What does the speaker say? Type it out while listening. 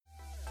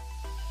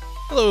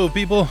Hello,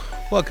 people.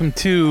 Welcome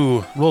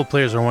to Role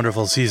Players Are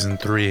Wonderful Season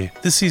 3.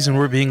 This season,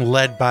 we're being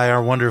led by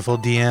our wonderful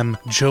DM,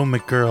 Joe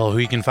McGurl, who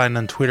you can find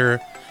on Twitter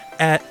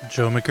at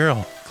Joe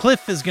McGurl.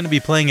 Cliff is going to be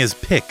playing as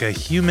Pick, a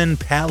human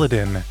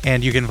paladin,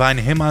 and you can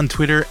find him on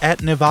Twitter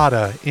at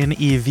Nevada,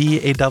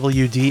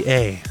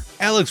 Nevawda.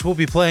 Alex will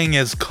be playing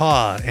as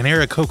Caw, an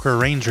Aarakocra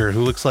ranger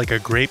who looks like a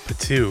great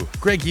patoo.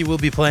 Greggy will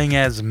be playing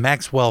as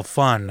Maxwell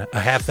Fun, a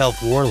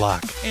half-elf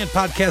warlock. And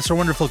Podcasts Are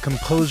Wonderful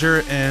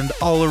composer and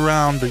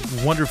all-around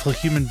wonderful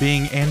human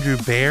being Andrew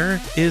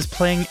Bear is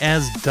playing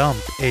as Dump,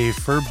 a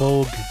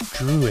Furbolg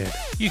druid.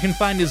 You can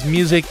find his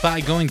music by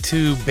going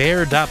to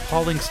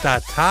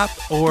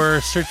bear.paulings.top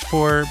or search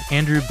for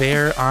Andrew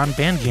Bear on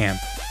Bandcamp.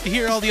 To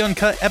hear all the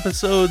uncut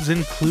episodes,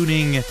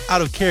 including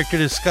out-of-character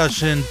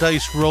discussion,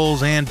 dice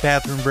rolls, and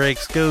bathroom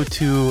breaks, go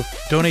to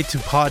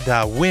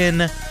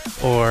donatetopod.win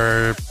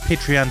or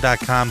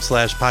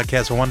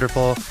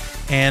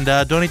patreon.com/podcastsarewonderful and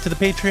donate to the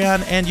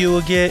Patreon, and you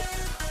will get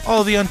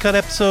all the uncut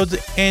episodes,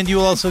 and you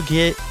will also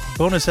get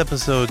bonus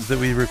episodes that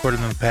we recorded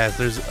in the past.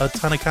 There's a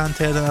ton of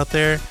content out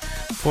there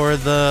for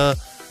the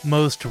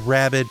most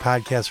rabid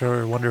Podcasts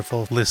Are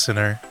Wonderful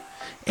listener.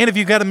 And if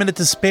you've got a minute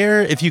to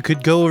spare, if you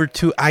could go over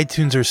to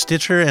iTunes or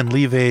Stitcher and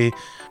leave a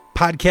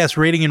podcast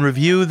rating and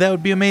review, that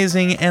would be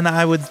amazing. And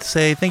I would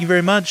say thank you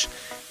very much.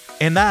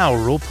 And now,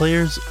 Role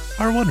Players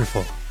Are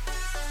Wonderful.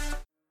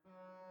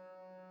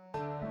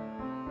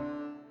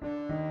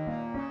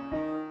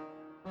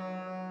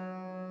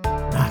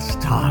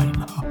 Last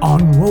time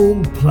on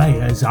Role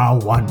Players Are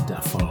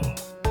Wonderful.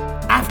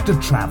 After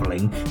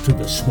traveling to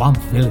the swamp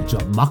village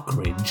of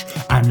Muckridge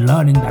and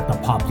learning that the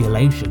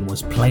population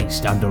was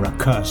placed under a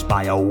curse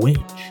by a witch,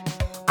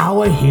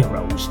 our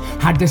heroes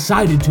had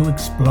decided to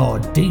explore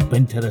deep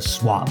into the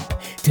swamp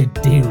to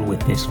deal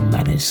with this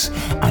menace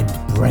and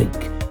break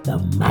the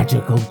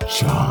magical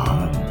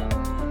charm.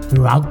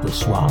 Throughout the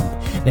swamp,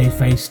 they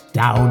faced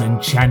down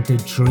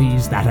enchanted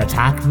trees that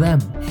attacked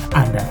them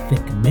and a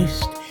thick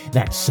mist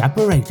that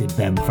separated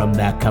them from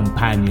their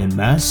companion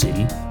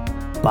Mercy,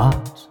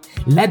 but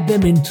led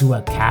them into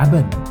a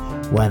cabin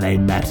where they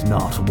met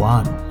not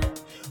one,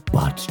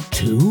 but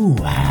two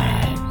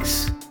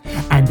hags.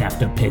 And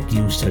after Pick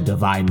used her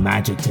divine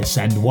magic to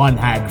send one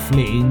hag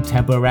fleeing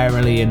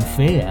temporarily in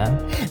fear,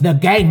 the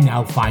gang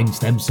now finds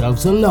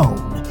themselves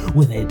alone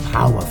with a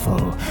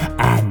powerful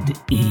and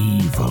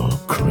evil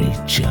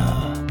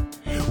creature.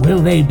 Will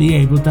they be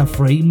able to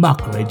free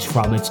Muckridge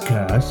from its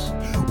curse?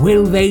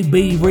 Will they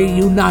be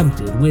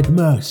reunited with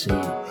Mercy?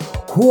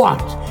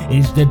 What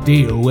is the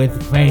deal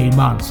with Fey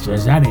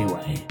monsters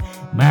anyway?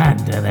 Man,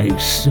 do they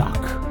suck.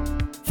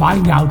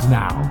 Find out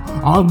now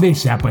on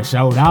this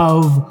episode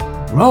of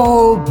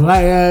Role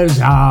Players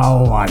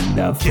Are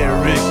Wonderful.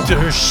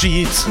 Character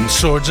sheets and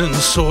swords and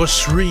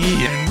sorcery,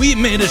 and we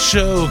made a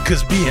show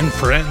cause being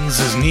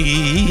friends is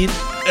neat.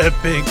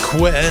 Epic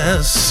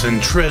quests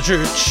and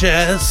treasure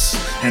chests,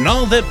 and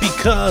all that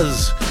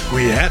because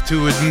we have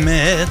to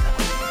admit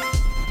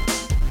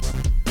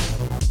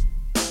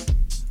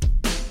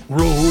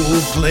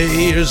role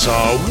players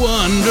are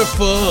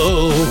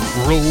wonderful.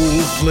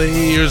 Role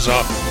players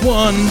are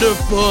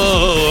wonderful.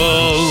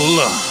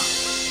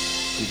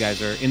 You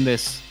guys are in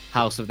this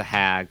house of the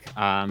hag.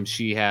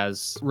 She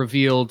has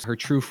revealed her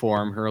true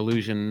form. Her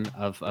illusion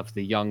of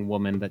the young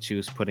woman that she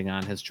was putting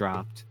on has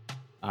dropped.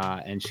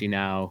 And she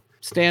now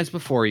stands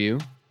before you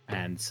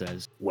and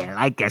says, "Well,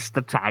 I guess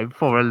the time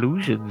for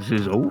illusions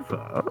is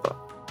over.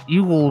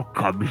 You all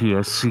come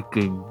here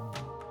seeking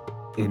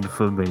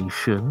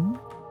information."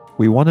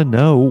 We want to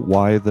know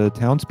why the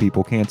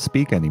townspeople can't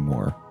speak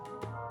anymore.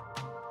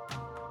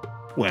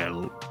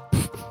 Well,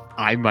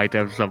 I might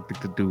have something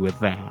to do with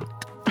that.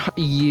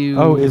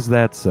 Oh, is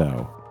that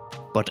so?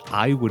 But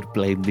I would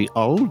blame the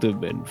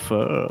alderman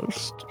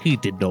first. He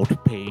did not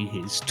pay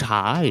his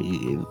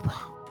tithe.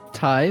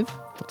 Tithe?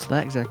 What's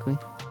that exactly?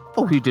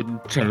 Oh, he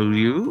didn't tell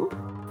you?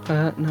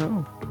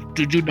 No.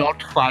 Did you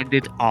not find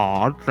it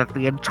odd that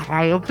the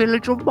entire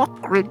village of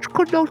Muckridge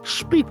could not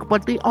speak,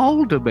 but the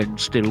alderman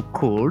still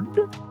could?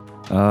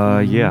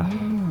 Yeah.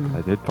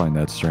 I did find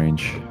that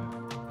strange.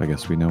 I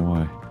guess we know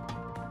why.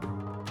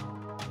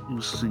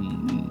 You see,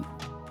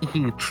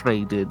 he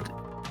traded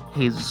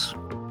his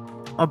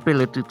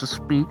ability to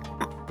speak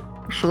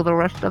so the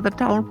rest of the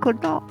town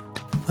could not.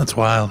 That's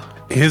wild.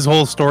 His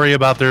whole story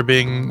about there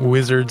being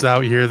wizards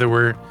out here that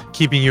were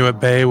keeping you at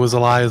bay was a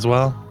lie as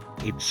well?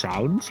 It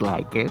sounds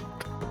like it.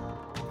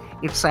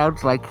 It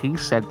sounds like he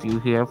sent you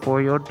here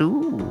for your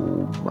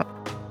doom.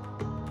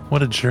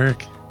 What a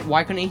jerk.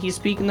 Why couldn't he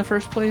speak in the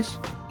first place?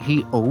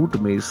 He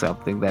owed me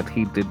something that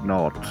he did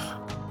not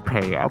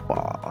pay up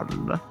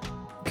on.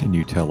 Can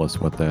you tell us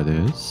what that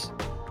is?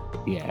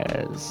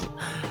 Yes.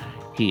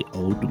 He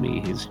owed me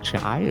his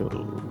child.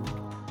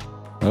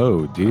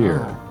 Oh,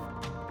 dear.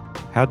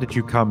 How did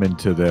you come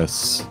into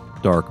this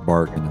dark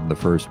bargain in the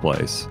first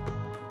place?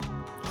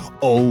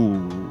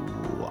 Oh,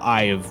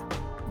 I have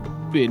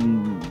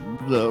been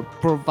the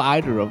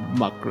provider of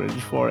Muckridge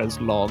for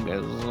as long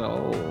as,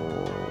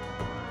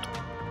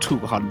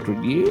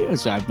 200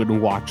 years. I've been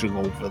watching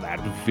over that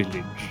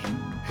village.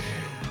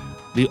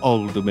 The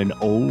alderman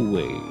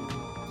always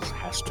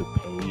has to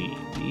pay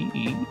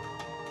me.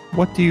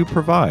 What do you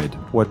provide?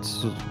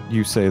 What's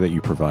you say that you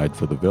provide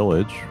for the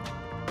village?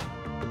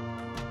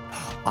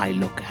 I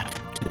look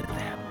after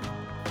them.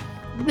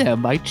 They're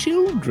my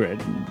children.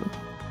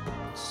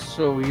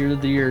 So you're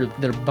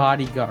their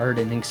bodyguard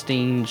in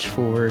exchange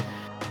for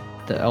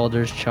the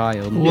elder's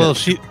child. Well,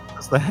 she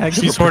That's the hag.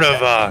 she sort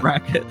of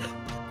bracket.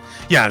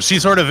 yeah, she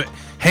sort of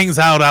hangs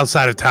out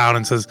outside of town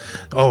and says,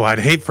 "Oh, I'd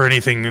hate for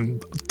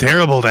anything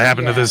terrible to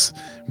happen to this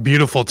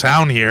beautiful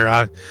town here.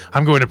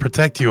 I'm going to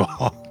protect you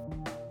all."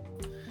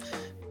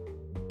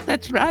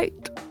 That's right.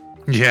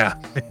 Yeah.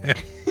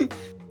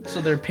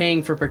 So they're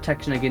paying for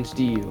protection against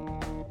you.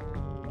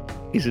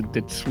 Isn't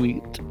it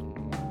sweet?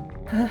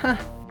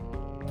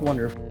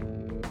 Wonderful.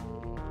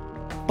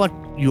 But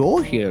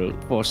you're here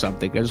for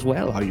something as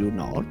well, are you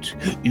not?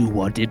 You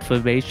want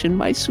information,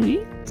 my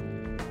sweet?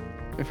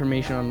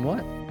 Information on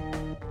what?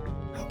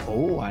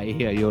 Oh, I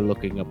hear you're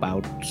looking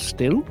about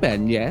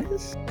Stillben,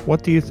 yes?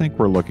 What do you think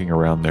we're looking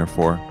around there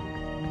for?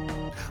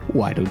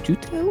 Why don't you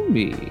tell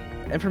me?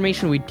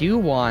 Information we do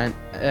want,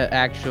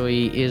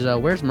 actually, is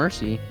where's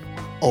Mercy?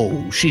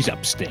 Oh, she's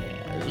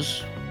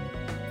upstairs.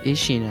 Is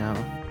she now?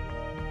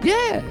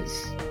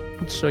 Yes.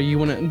 So you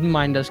wouldn't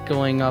mind us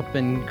going up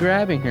and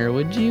grabbing her,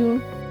 would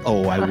you?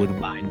 Oh, I would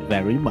mind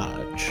very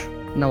much.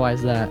 No, why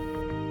is that?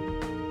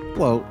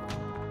 Well,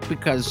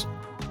 because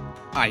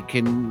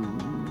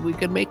we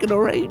can make an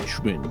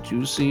arrangement,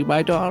 you see,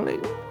 my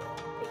darling.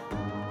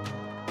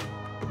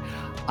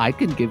 I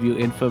can give you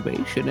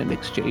information in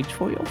exchange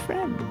for your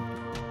friend.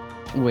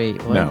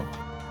 Wait, what?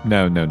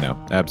 No.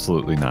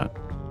 Absolutely not.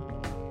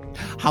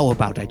 How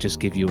about I just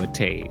give you a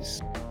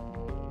taste?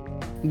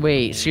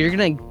 Wait, so you're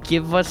gonna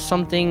give us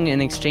something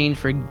in exchange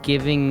for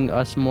giving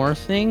us more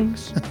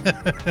things?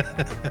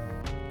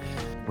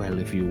 Well,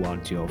 if you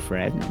want your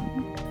friend.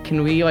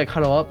 Can we,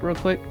 huddle up real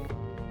quick?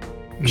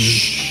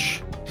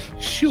 Shh.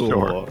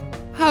 Sure.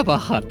 Have a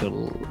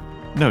huddle.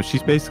 No,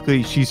 she's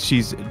basically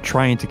she's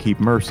trying to keep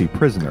Mercy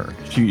prisoner.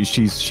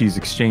 She's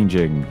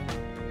exchanging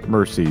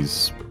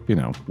Mercy's,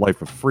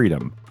 life of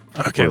freedom.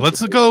 Okay,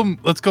 let's go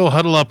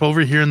huddle up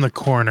over here in the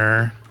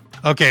corner.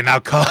 Okay, now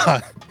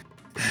Caw.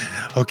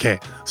 Okay,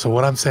 so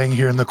what I'm saying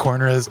here in the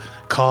corner is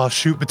Caw,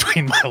 shoot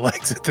between my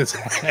legs at this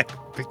hag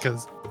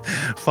because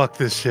fuck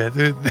this shit.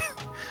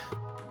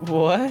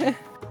 What?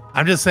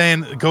 I'm just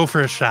saying go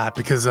for a shot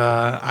because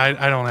I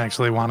don't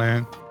actually want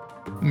to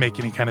make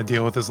any kind of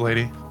deal with this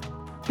lady.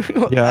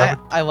 Yeah.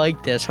 I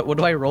like this. What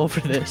do I roll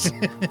for this?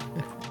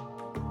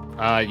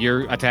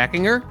 You're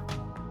attacking her?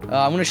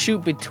 I'm gonna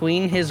shoot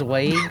between his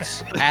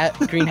legs at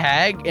Green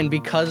Hag, and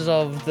because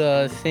of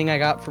the thing I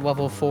got for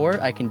level 4,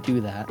 I can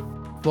do that.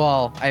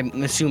 Well, I'm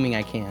assuming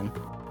I can.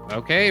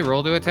 Okay,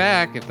 roll to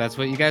attack if that's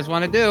what you guys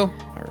want to do.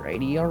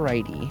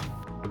 Alrighty.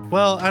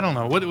 Well, I don't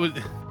know. What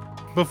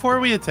before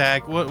we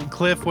attack,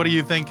 Cliff, what are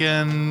you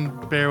thinking?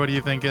 Bear, what are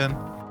you thinking?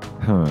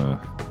 Huh.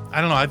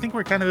 I don't know. I think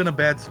we're kind of in a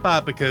bad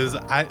spot because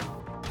I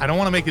don't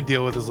want to make a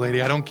deal with this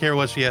lady. I don't care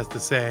what she has to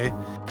say.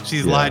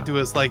 She's lied to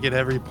us at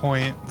every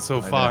point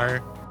so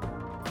far.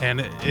 And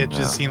it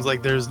just seems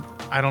like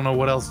I don't know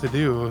what else to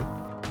do.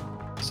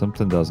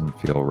 Something doesn't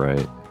feel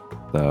right,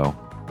 though.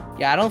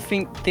 Yeah, I don't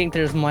think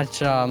there's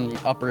much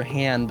upper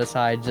hand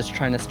besides just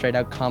trying to straight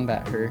out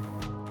combat her.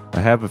 I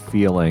have a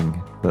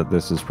feeling that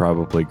this is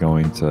probably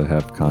going to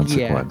have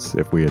consequence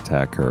if we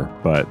attack her,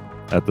 but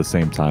at the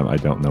same time, I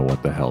don't know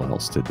what the hell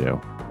else to do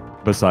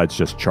besides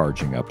just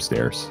charging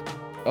upstairs.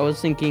 I was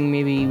thinking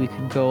maybe we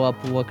could go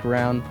up, look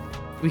around.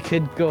 We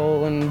could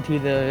go into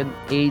the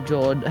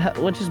age-old.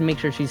 Let's just make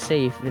sure she's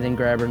safe and then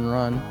grab her and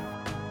run.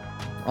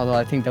 Although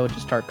I think that would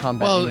just start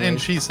combat. Well, anyways. and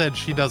she said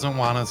she doesn't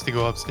want us to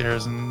go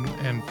upstairs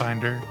and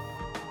find her.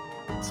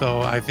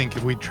 So I think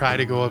if we try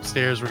to go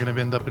upstairs, we're going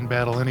to end up in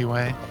battle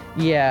anyway.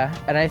 Yeah,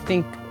 and I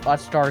think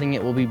us starting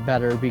it will be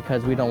better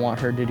because we don't want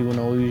her to do an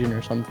illusion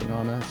or something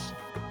on us.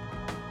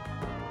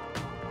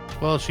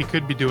 Well, she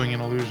could be doing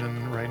an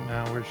illusion right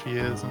now where she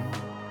is. And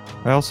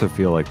I also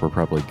feel like we're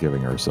probably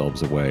giving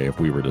ourselves away if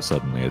we were to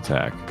suddenly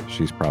attack.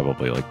 She's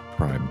probably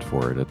primed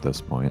for it at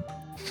this point.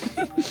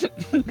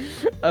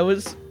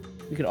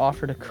 We could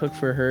offer to cook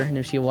for her, and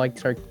if she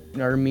liked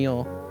our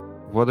meal,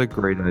 What a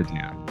great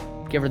idea.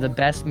 give her the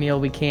best meal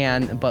we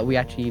can, but we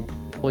actually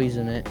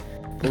poison it.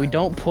 But we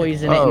don't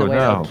poison it in Oh, a way no.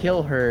 that'll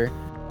kill her,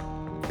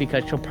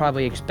 because she'll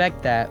probably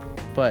expect that,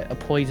 but a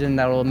poison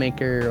that'll make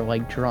her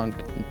drunk,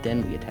 and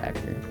then we attack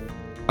her.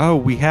 Oh,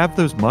 we have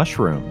those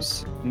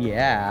mushrooms.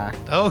 Yeah.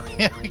 oh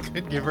yeah, we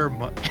could give her.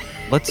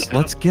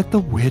 Let's get the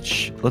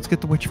witch. Let's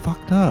get the witch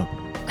fucked up.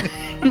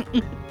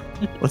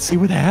 Let's see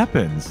what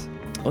happens.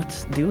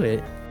 Let's do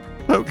it.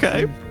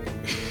 Okay.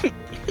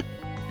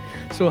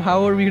 So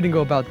how are we gonna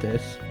go about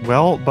this?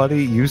 Well,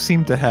 buddy, you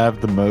seem to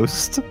have the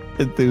most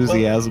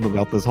enthusiasm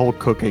about this whole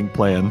cooking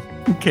plan.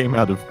 Came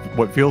out of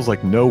what feels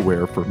like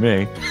nowhere for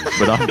me,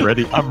 but I'm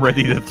ready. I'm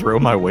ready to throw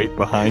my weight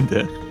behind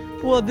it.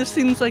 Well, this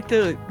seems like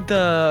the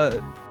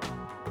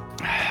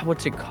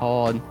what's it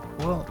called?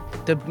 Well,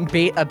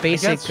 A I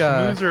basic. guess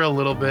schmooze her a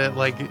little bit.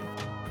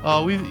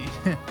 Oh,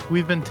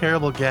 we've been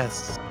terrible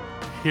guests.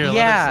 Here,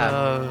 Yeah.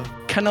 let us,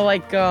 Kind of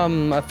like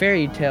a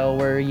fairy tale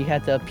where you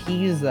had to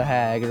appease the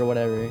hag or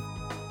whatever.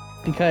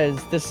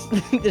 Because this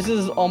this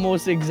is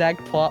almost the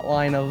exact plot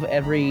line of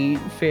every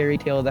fairy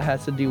tale that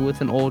has to do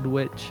with an old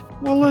witch.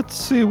 Well, let's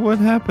see what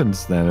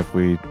happens then if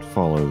we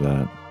follow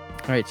that.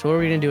 All right, so what are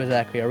we gonna do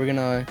exactly? Are we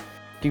gonna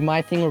do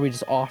my thing where we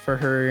just offer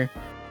her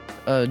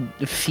a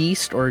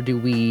feast, or do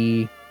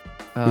we?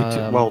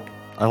 Well,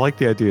 I like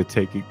the idea of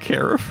taking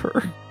care of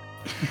her.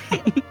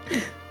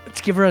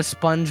 Let's give her a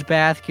sponge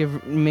bath.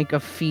 Make a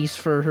feast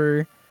for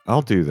her.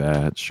 I'll do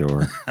that,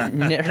 sure.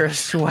 Knit her a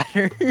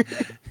sweater.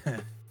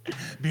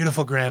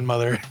 beautiful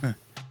grandmother.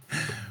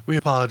 We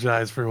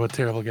apologize for what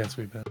terrible guests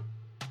we've been.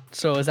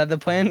 So is that the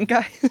plan,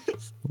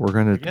 guys? We're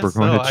going I guess to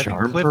so. I think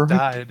charm Cliff her.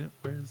 died.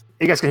 Where's...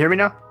 You guys can hear me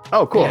now?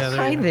 Oh, cool. Yeah, there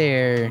Hi you go.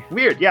 there.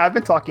 Weird. Yeah, I've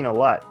been talking a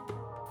lot.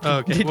 Oh,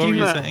 okay, Did what were you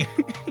you not- saying?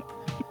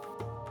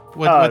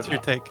 What's your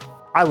take?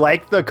 I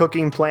like the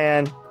cooking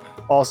plan.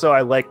 Also,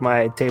 I like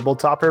my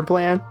tabletopper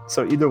plan.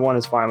 So either one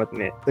is fine with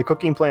me. The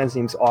cooking plan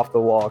seems off the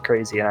wall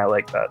crazy, and I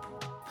like that.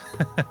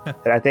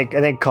 And I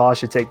think Kaw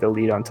should take the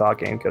lead on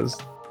talking because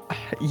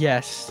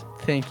Yes,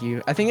 thank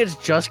you. I think it's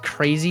just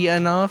crazy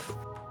enough.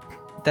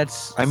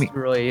 That's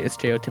really a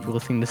stereotypical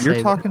thing to say.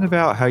 You're talking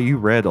about how you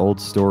read old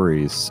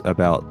stories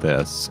about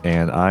this,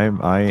 and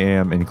I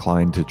am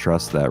inclined to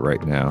trust that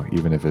right now,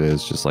 even if it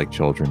is just like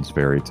children's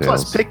fairy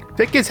tales. plus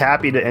Pick is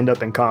happy to end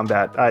up in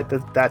combat.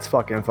 That's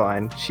fucking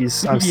fine.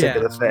 I'm sick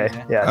of the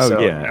Fae. Yeah. Oh so,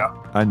 yeah, you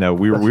know. I know.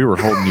 We were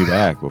holding you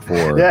back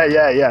before.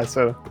 Yeah.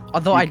 So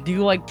Although I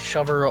do like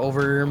shove her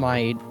over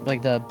my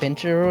the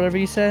bench or whatever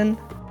you said.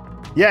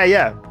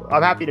 yeah.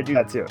 I'm happy to do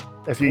that too.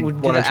 If you We'll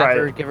do want to that try,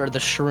 after, give her the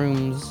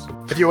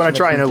shrooms. if you want to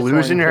so try that and she's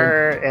illusion disoriented.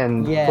 her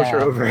and push her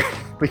Yeah. over,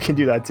 we can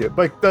do that too.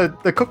 But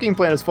the cooking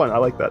plan is fun. I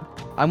like that.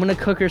 I'm gonna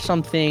cook her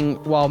something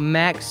while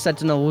Max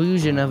sets an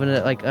illusion of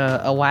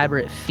a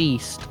elaborate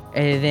feast,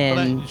 and But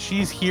then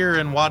she's here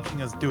and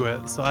watching us do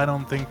it, so I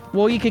don't think...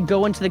 well, you could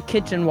go into the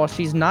kitchen while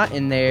she's not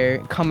in there,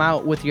 come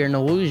out with your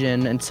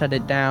illusion and set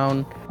it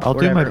down. I'll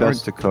do my whatever.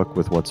 best to cook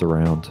with what's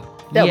around.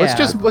 Yeah, let's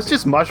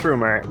just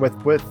mushroom her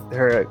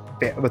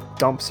with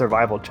Dump's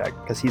survival check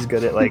because he's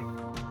good at like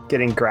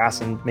getting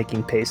grass and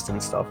making paste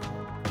and stuff.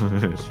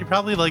 She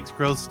probably likes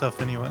gross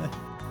stuff anyway.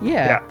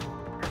 Yeah.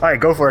 All right,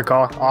 go for it,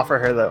 Call. Offer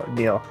her the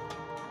meal.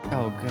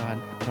 Oh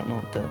god, I don't know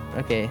what the.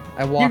 Okay,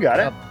 I walk got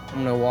it. up.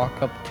 I'm gonna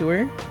walk up to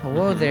her.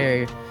 Hello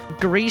there,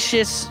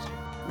 gracious.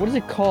 What is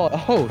it called? A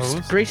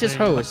host. Gracious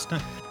There you go. host.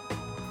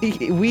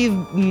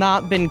 We've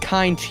not been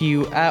kind to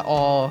you at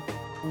all.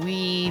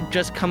 We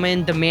just come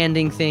in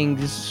demanding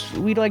things.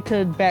 We'd like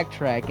to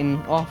backtrack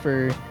and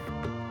offer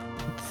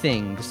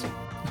things.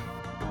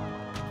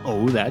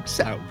 Oh, that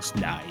sounds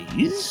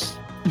nice.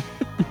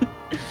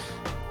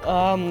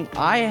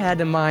 I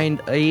had in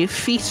mind a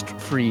feast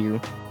for you.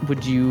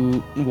 Would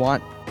you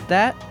want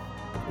that?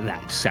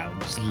 That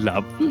sounds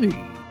lovely.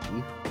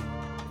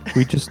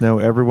 We just know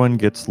everyone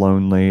gets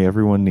lonely.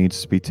 Everyone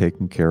needs to be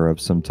taken care of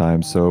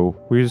sometimes. So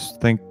we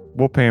just think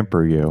we'll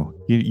pamper you.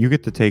 You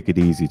get to take it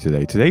easy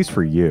today. Today's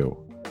for you.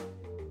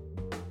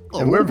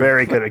 And we're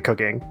very good at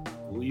cooking.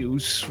 You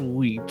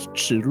sweet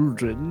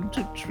children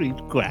to treat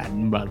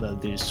grandmother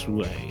this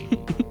way.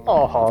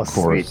 Oh, Of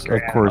course,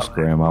 sweet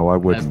Grandma. Why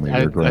wouldn't we? Your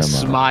A grandma.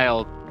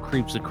 smile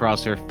creeps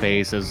across her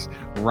face as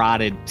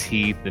rotted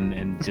teeth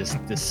and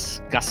just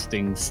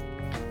disgusting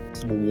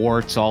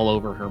warts all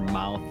over her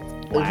mouth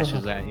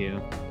flashes at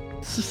you.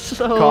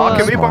 So. Call,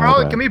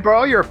 Smile can we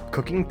borrow your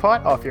cooking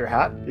pot off your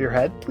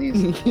head,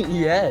 please?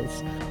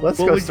 Yes. Let's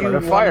What go would start you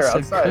a fire want us to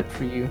outside. cook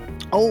for you?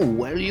 Oh,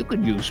 well, you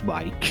could use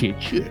my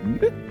kitchen.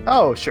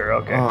 Oh, sure,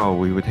 okay. Oh,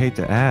 we would hate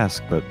to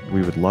ask, but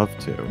we would love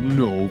to.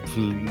 No,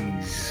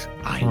 please.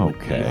 I would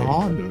be Okay.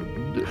 honored.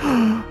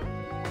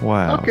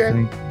 Wow. Okay.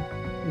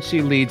 thank-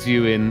 She leads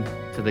you in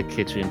to the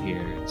kitchen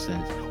here and says,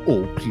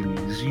 Oh,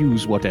 please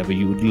use whatever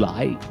you'd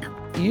like.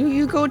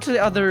 You go to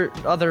the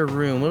other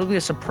room. It'll be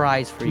a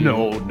surprise for you.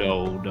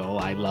 No.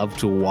 I love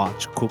to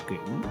watch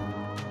cooking.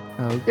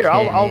 Okay. Here,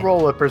 I'll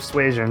roll a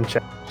persuasion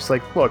check. Just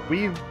like, look,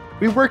 we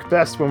work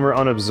best when we're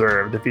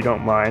unobserved, if you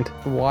don't mind.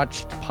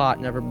 Watched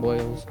pot never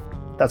boils.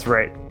 That's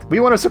right. We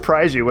want to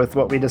surprise you with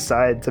what we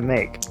decide to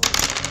make.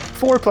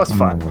 4 plus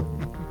 5.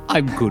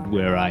 I'm good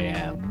where I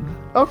am.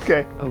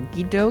 Okay.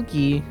 Okie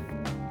dokie.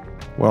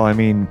 Well, I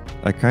mean,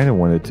 I kind of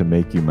wanted to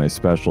make you my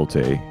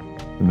specialty,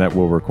 and that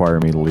will require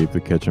me to leave the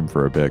kitchen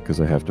for a bit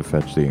because I have to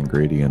fetch the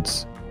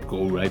ingredients.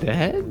 Go right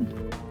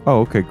ahead.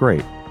 Oh, okay,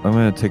 great. I'm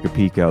gonna take a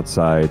peek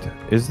outside.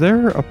 Is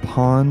there a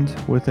pond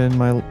within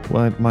my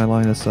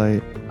line of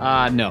sight?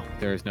 no,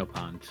 there is no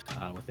pond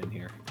within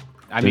here.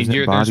 I There's mean,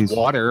 no there's bodies.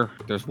 water.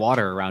 There's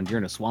water around. You're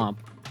in a swamp.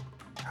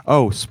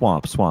 Oh,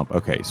 swamp.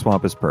 Okay,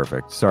 swamp is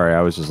perfect. Sorry,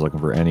 I was just looking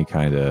for any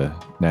kind of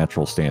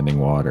natural standing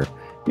water.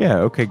 Yeah,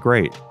 okay,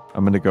 great.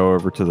 I'm gonna go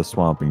over to the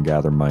swamp and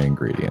gather my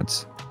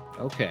ingredients.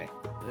 Okay.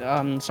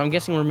 So I'm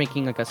guessing we're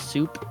making like a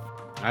soup,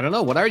 I don't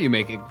know. What are you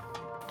making?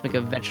 like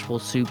a vegetable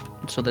soup,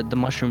 so that the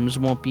mushrooms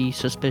won't be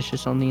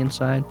suspicious on the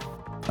inside.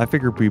 I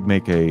figured we'd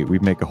make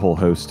a whole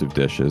host of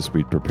dishes.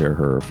 We'd prepare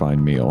her a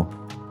fine meal.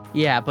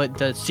 Yeah, but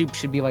the soup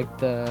should be like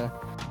the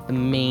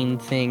main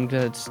thing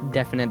that's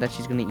definite that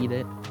she's gonna eat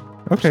it.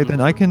 Okay,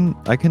 then I can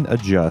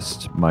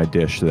adjust my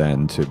dish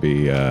then to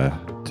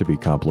be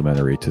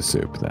complimentary to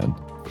soup then.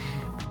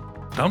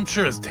 I'm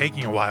sure it's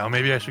taking a while.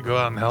 Maybe I should go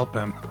out and help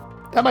him.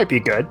 That might be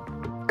good.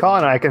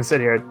 Colin and I can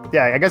sit here.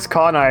 Yeah, I guess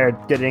Colin and I are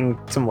getting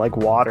some like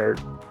water.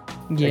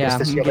 Yeah,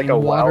 this I'm get, like, getting a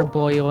water well.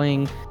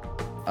 boiling.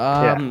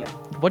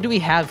 What do we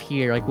have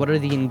here? Like, what are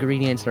the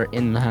ingredients that are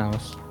in the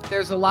house?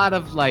 There's a lot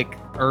of like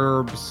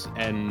herbs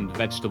and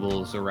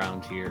vegetables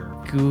around here.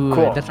 Good.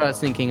 Cool. That's what I was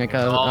thinking. Like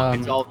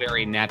It's all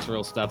very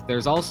natural stuff.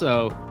 There's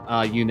also,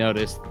 you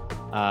noticed,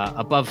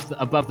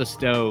 above the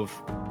stove,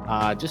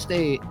 just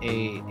a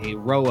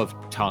row of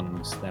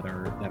tongues that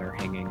are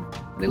hanging.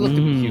 They look to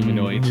be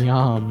humanoid.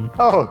 Yum.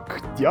 Oh,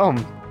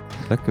 yum.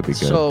 That could be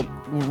good. So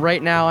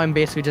right now I'm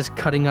basically just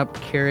cutting up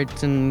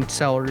carrots and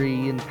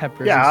celery and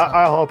peppers. Yeah, and stuff.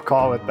 I'll help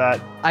Colin with that.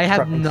 I have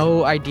preference.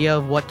 no idea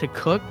of what to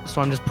cook,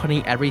 so I'm just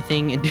putting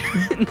everything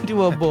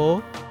into a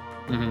bowl.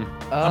 Mhm.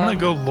 I'm gonna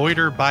go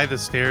loiter by the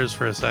stairs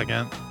for a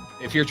second.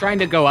 If you're trying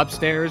to go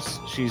upstairs,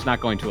 she's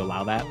not going to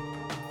allow that.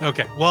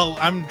 Okay. Well,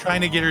 I'm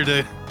trying to get her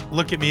to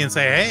look at me and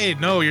say, "Hey,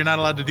 no, you're not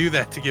allowed to do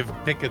that." To give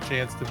Pick a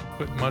chance to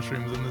put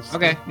mushrooms in this.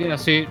 Okay. Yeah.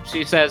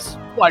 She says,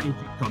 Why don't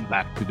you come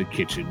back to the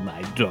kitchen,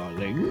 my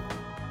darling?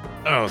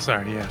 Oh,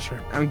 sorry. Yeah, sure.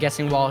 I'm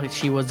guessing while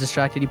she was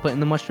distracted, you put in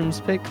the mushrooms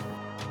pick.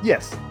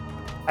 Yes.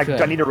 Do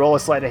Good. I need to roll a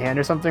sleight of hand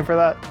or something for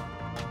that?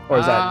 Or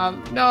is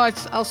that No,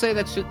 I'll say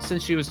that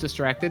since she was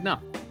distracted, no.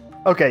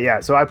 okay? Yeah.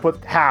 So I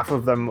put half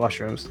of the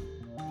mushrooms.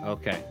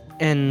 Okay.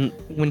 And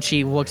when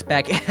she looks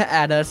back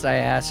at us, I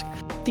ask,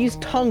 "These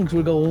tongues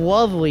would go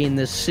lovely in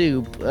this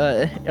soup.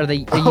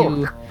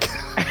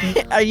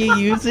 Are you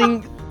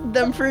using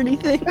them for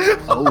anything?"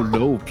 Oh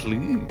no,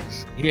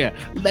 please. Here,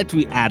 let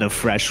me add a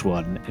fresh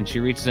one. And she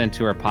reaches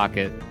into her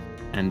pocket,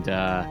 and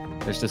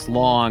there's this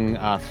long,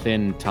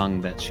 thin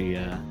tongue that she's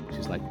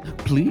like,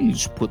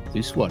 Please put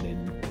this one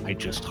in. I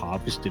just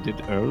harvested it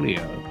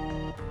earlier.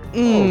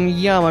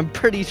 Yum. I'm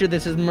pretty sure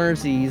this is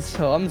Mercy's,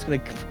 so I'm just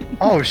gonna.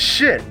 Oh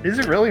shit! Is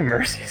it really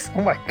Mercy's?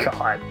 Oh my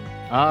god.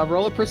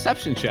 roll a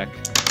perception check.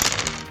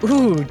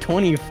 Ooh, Natural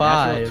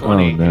 25.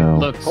 20. Oh, no. It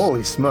looks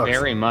Holy smokes.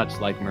 very much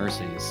like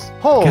Mercy's.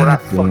 Oh, God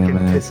that damn fucking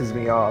it. pisses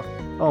me off.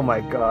 Oh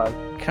my god.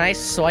 Can I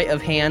sleight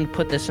of hand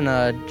put this in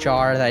a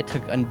jar that I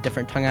took a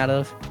different tongue out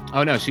of?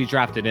 Oh no, she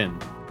dropped it in.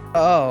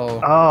 Oh,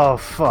 Oh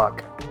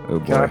fuck. Oh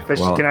boy. Can I fish?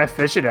 Well, Can I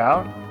fish it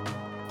out?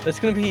 that's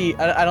gonna be.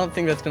 I don't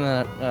think that's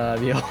gonna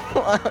be.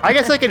 I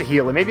guess I can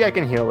heal it. Maybe I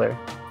can heal her.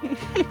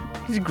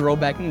 Just grow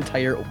back an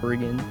entire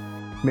organ.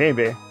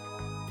 Maybe.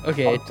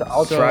 Okay,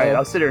 I'll try it.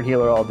 I'll sit here and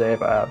heal her all day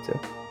if I have to.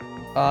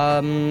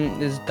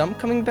 Is Dump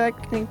coming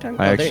back anytime?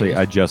 I Oh, there he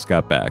is. just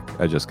got back.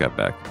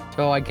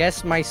 So I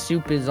guess my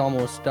soup is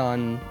almost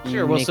done. You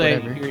Sure, we'll make say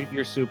whatever.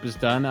 your soup is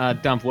done.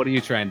 Dump, what are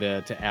you trying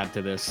to add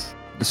to this?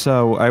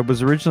 So I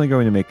was originally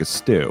going to make a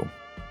stew,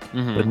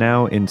 Mhm. but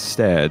now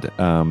instead,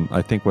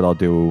 I think what I'll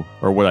do,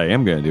 or what I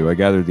am going to do, I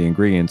gathered the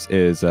ingredients,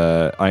 is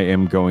I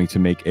am going to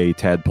make a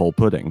tadpole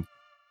pudding.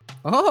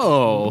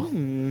 Oh,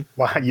 Hmm.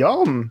 Wow,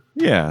 yum.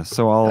 Yeah,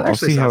 so That I'll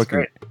actually see how sounds it can.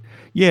 great.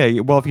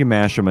 Yeah, well, if you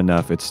mash them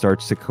enough, it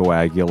starts to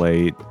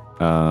coagulate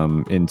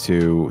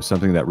into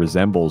something that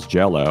resembles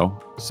Jello.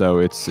 So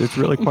it's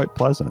really quite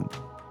pleasant.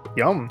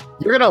 Yum.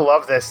 You're gonna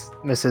love this,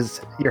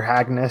 Mrs. Your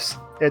Agnes.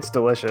 It's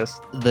delicious.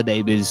 The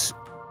name is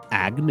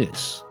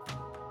Agnes.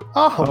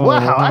 Oh, Oh,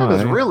 wow, I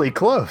was hi. really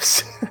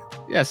close.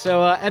 yeah.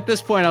 So at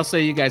this point, I'll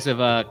say you guys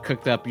have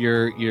cooked up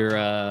your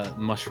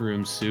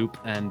mushroom soup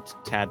and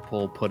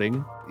tadpole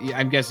pudding. Yeah,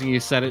 I'm guessing you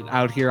set it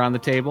out here on the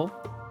table.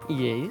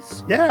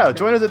 Yes. Yeah,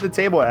 join us at the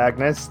table,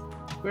 Agnes.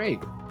 Great.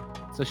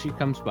 So she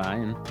comes by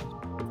and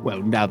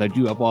Well, now that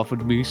you have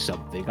offered me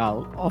something,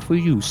 I'll offer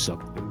you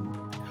something.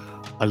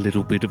 A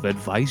little bit of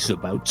advice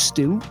about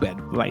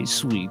Stillben, my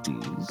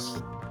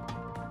sweeties.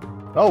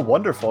 Oh,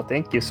 wonderful.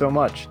 Thank you so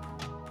much.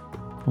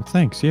 Well,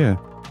 thanks. Yeah.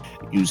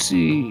 You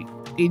see,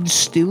 in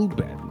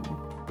Stillben,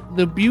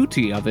 the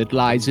beauty of it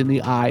lies in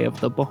the eye of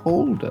the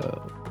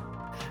beholder.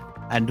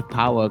 And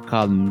power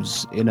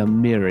comes in a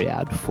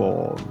myriad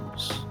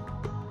forms.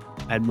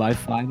 And my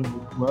final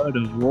word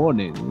of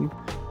warning,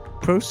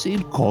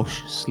 proceed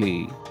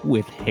cautiously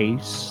with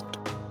haste.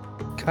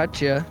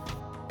 Gotcha.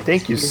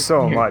 Thank you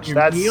so your- much. your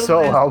That's meal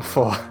so is-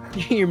 helpful.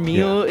 Your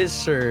meal is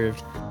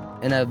served.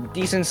 In a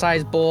decent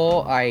sized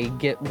bowl, I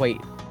get. Wait.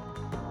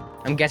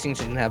 I'm guessing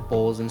she didn't have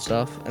bowls and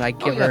stuff. And I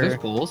give there's her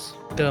bowls.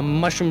 the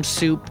mushroom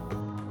soup.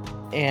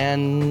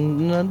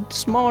 And a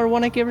smaller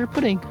one, I give her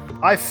pudding.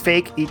 I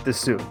fake eat the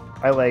soup.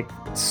 I like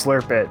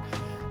slurp it.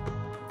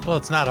 Well,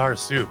 it's not our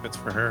soup. It's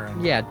for her.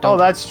 Yeah, Oh, don't.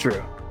 that's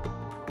true.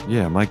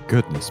 Yeah. My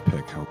goodness,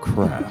 Pick. How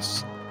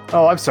crass.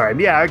 Oh, I'm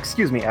sorry. Yeah,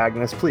 excuse me,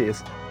 Agnes,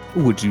 please.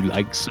 Would you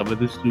like some of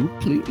the soup?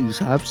 Please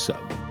have some.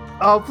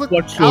 Oh, look,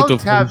 What sort I'll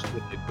of have. host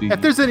would it be?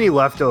 If there's any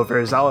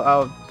leftovers,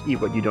 I'll eat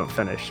what you don't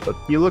finish. But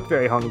you look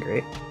very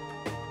hungry.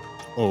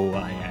 Oh,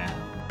 I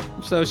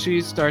am. So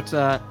she starts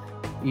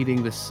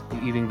eating the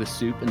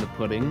soup and the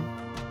pudding,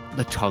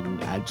 The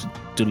tongue adds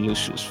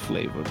delicious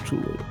flavor to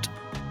it.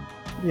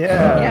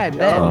 Yeah. I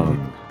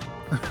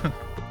bet.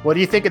 What do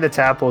you think of the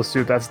tadpole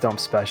soup? That's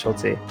Dump's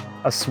specialty.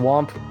 A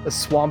swamp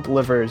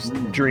liver's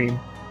dream.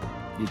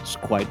 It's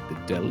quite the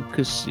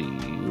delicacy.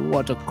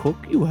 What a cook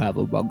you have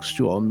amongst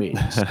your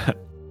mates.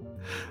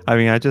 I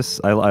mean,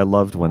 I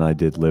loved when I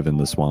did live in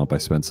the swamp. I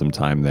spent some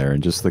time there,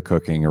 and just the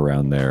cooking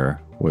around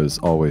there was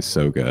always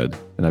so good.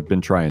 And I've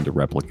been trying to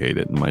replicate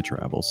it in my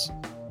travels.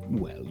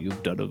 Well,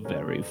 you've done a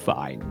very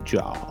fine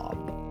job.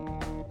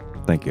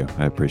 Thank you.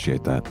 I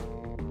appreciate that.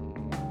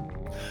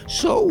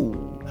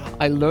 So,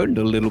 I learned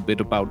a little bit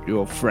about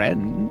your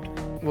friend.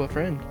 What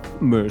friend?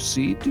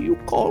 Mercy, do you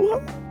call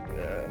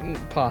her?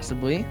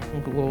 Possibly.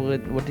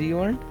 What do you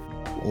learn?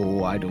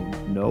 Oh, I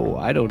don't know.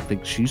 I don't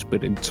think she's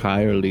been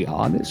entirely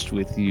honest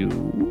with you.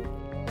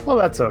 Well,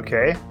 that's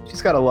okay.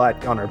 She's got a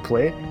lot on her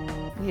plate.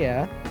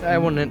 Yeah, I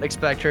wouldn't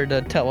expect her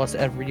to tell us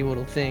every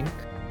little thing.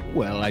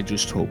 Well, I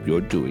just hope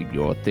you're doing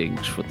your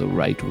things for the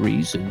right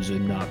reasons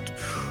and not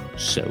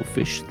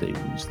selfish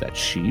things that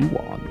she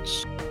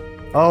wants.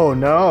 Oh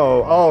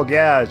no. Oh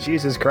yeah,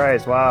 Jesus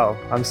Christ. Wow.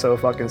 I'm so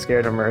fucking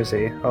scared of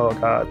Mercy. Oh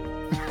god.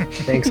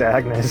 Thanks,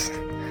 Agnes.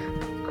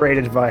 Great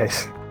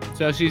advice.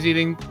 So she's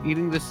eating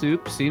the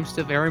soup, seems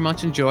to very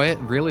much enjoy it,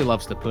 really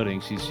loves the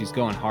pudding. She's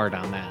going hard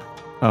on that.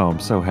 Oh, I'm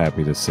so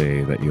happy to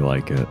see that you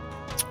like it.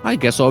 I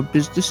guess our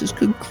business is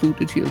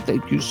concluded here.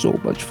 Thank you so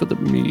much for the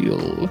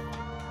meal.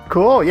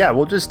 Cool. Yeah,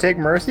 we'll just take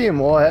Mercy and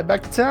we'll head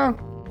back to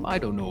town. I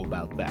don't know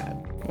about that.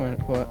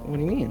 What do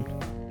you mean?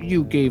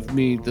 You gave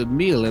me the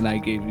meal and I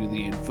gave you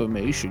the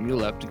information.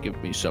 You'll have to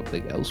give me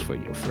something else for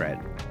your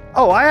friend.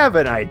 Oh, I have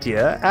an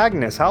idea.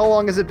 Agnes, how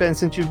long has it been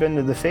since you've been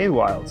to the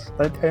Feywilds?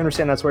 I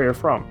understand that's where you're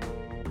from.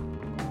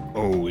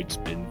 Oh, it's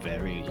been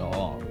very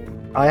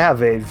long. I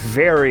have a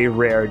very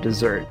rare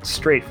dessert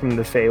straight from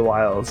the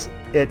Feywilds.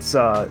 It's,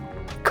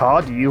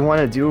 Caw, do you want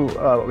to do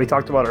what we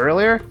talked about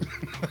earlier?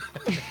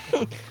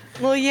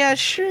 Well, yeah,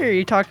 sure.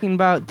 You're talking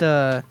about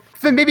the...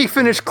 Then maybe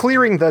finish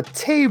clearing the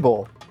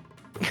table.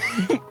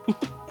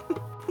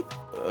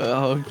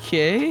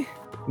 Okay.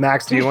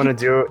 Max, do you want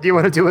to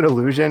do an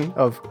illusion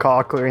of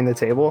Caw clearing the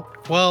table?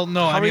 Well,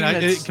 no, How I mean, are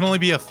you gonna it can only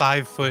be a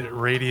 5-foot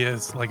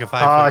radius, like a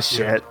 5 Oh foot.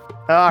 shit.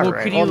 All Well,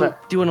 right. could well, you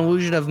do an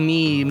illusion of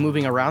me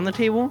moving around the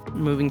table?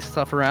 Moving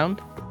stuff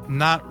around?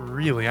 Not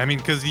really. I mean,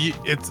 because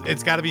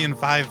it's got to be in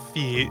 5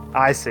 feet.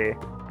 I see.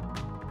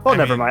 Well, I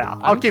never mean, mind.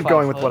 I'll I'm keep 5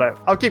 going with foot.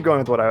 I'll keep going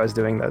with what I was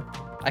doing then.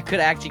 I could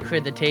actually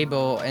clear the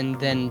table and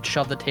then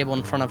shove the table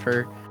in front of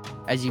her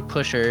as you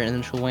push her, and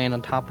then she'll land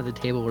on top of the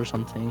table or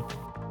something.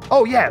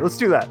 Oh yeah, let's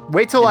do that.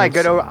 Wait till And I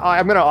it's- go to.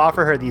 I'm gonna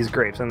offer her these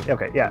grapes. And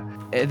okay, yeah.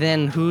 And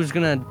then who's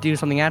gonna do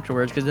something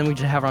afterwards? Because then we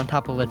just have her on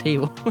top of a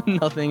table,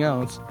 nothing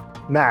else.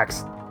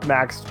 Max,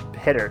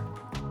 hit her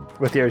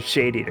with your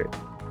shade eater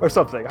or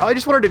something. I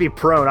just want her to be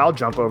prone. I'll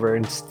jump over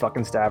and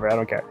fucking stab her. I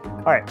don't care.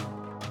 All right,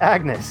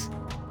 Agnes,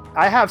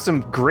 I have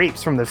some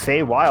grapes from the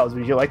Feywilds.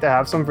 Would you like to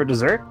have some for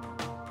dessert?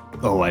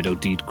 Oh, I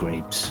don't eat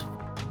grapes.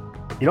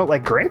 You don't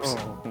like grapes?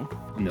 Oh.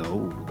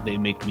 No, they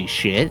make me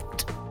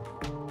shit.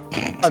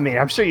 I mean,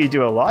 I'm sure you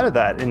do a lot of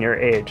that in your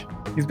age.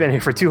 You've been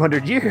here for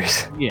 200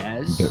 years.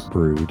 Yes. Bit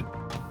rude.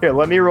 Here,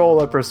 let me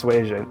roll a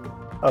persuasion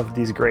of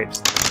these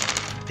grapes.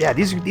 Yeah,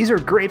 these are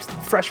grapes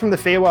fresh from the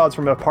Feywilds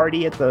from a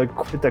party at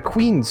the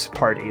Queen's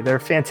party. They're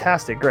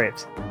fantastic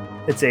grapes.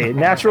 It's a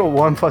natural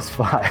 1 +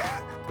 5.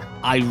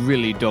 I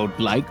really don't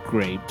like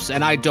grapes,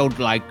 and I don't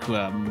like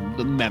the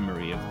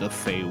memory of the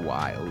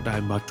Feywild.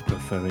 I much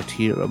prefer it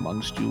here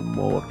amongst you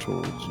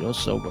mortals. You're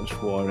so much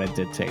more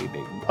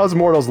entertaining. Us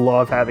mortals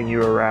love having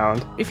you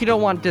around. If you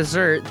don't want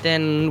dessert,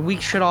 then we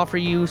should offer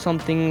you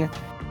something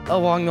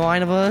along the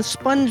line of a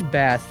sponge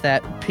bath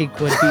that Pig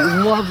would be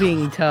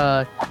loving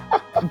to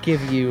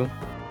give you.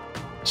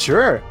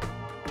 Sure.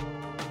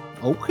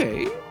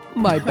 Okay.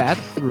 My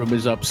bathroom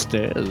is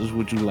upstairs.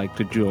 Would you like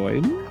to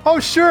join? Oh,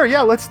 sure.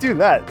 Yeah, let's do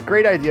that.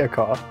 Great idea,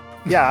 Caw.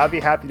 Yeah, I'd be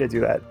happy to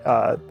do that.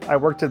 I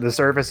worked at the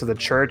service of the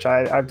church.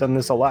 I've done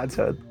this a lot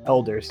to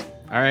elders.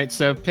 All right,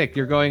 so Pick,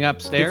 you're going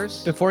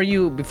upstairs. Before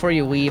you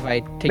leave,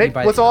 I take you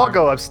by Let's the all arm.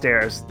 go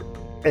upstairs,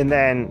 and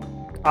then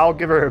I'll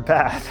give her a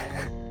bath,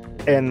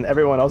 and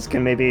everyone else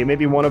can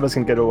maybe one of us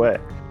can get away.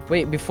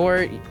 Wait,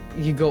 before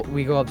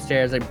we go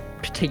upstairs, I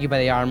take you by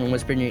the arm and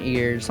whisper in your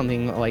ear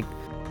something like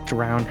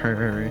drown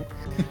her,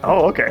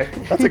 Oh, okay.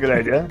 That's a good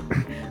idea.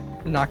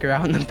 knock her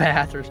out in the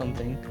bath or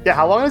something. Yeah,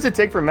 how long does it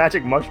take for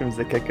magic mushrooms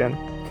to kick in?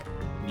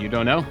 You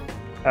don't know.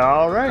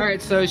 All right. All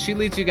right, so she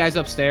leads you guys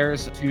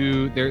upstairs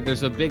to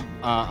there's a big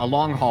a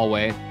long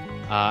hallway,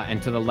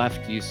 and to the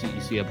left you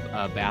see a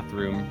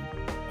bathroom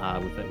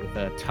with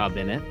a tub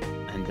in it,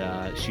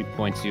 and she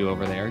points you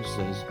over there. She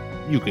says,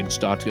 You can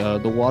start the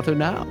water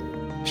now.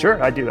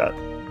 Sure, I do that.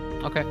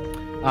 "Okay."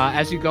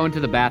 As you go into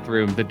the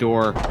bathroom, the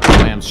door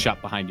slams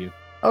shut behind you.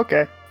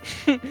 Okay.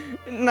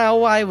 Now,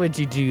 why would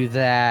you do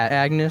that,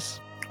 Agnes?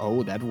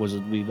 Oh, that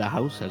wasn't me. The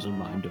house has a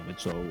mind of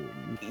its own.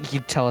 You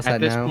tell us At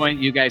that this now. point,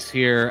 you guys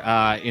hear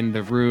in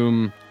the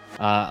room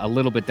a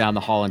little bit down the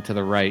hall and to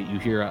the right, you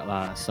hear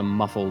some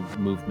muffled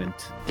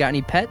movement. Got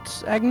any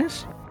pets,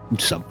 Agnes?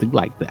 Something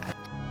like that.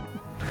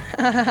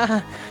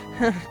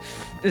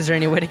 Is there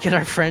any way to get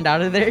our friend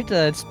out of there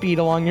to speed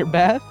along your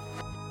path?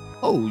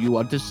 Oh, you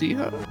want to see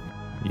her?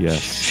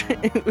 Yes.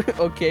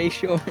 Okay,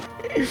 sure.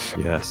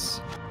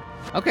 Yes.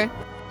 Okay.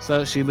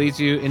 So she leads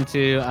you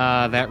into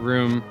that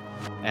room,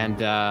 and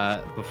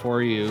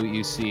before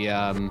you see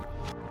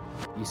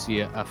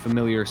a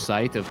familiar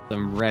sight of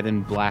some red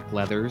and black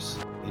leathers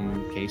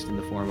encased in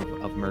the form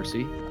of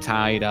Mercy,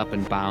 tied up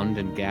and bound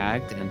and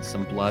gagged, and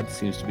some blood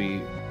seems to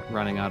be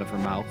running out of her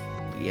mouth.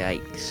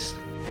 Yikes.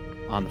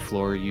 On the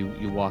floor,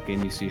 you walk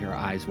in, you see her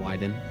eyes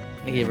widen.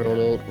 I gave her a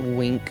little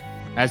wink.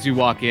 As you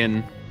walk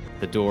in,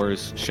 the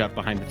doors shut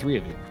behind the three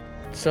of you.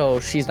 So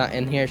she's not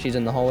in here, she's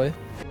in the hallway?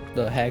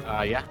 The heck?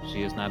 Yeah,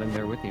 she is not in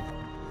there with you.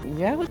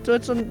 Yeah,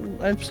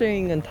 I'm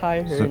saying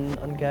untie her and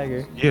ungag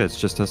her. Yeah, it's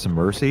just us and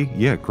Mercy.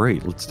 Yeah,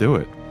 great. Let's do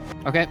it.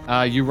 Okay,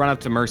 you run up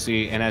to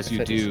Mercy, and as you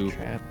If it is a do,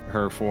 trap.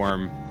 her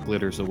form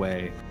glitters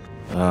away,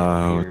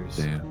 Oh, Appears.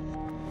 damn.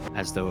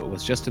 as though it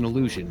was just an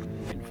illusion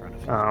in front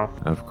of you. Oh,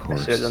 Of I course.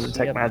 should have done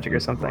detect Yep. magic or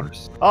Of something.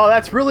 course. Oh,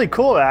 that's really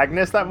cool,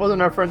 Agnes. That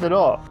wasn't our friend at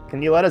all.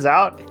 Can you let us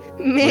out?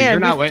 Man, Well, you're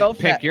not we felt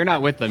with Pick. that. You're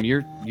not with them.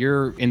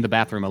 You're in the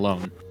bathroom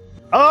alone.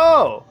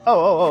 Oh,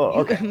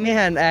 okay.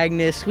 Man,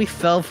 Agnes, we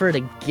fell for it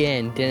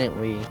again, didn't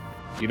we?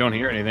 You don't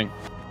hear anything.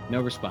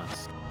 No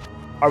response.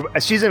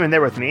 She's in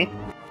there with me.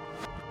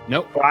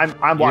 Nope. Or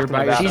I'm walking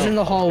by the bathroom. She's in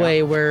the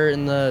hallway, we're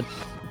in the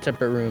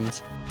separate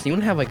rooms. Does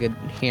anyone have like a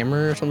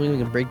hammer or something we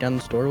can break down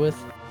this door with?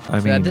 I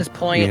So mean, at this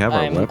point, have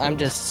our I'm weapons.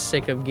 just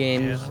sick of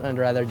games. I'd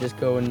rather just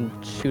go and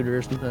shoot her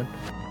or something.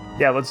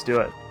 Yeah, let's do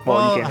it. Well,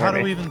 Well, you can't how hear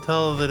do me. we even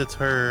tell that it's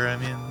her? I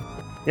mean,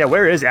 Yeah,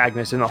 where is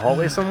Agnes? In the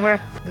hallway somewhere?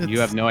 You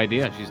have no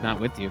idea. She's not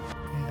with you.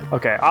 Yeah.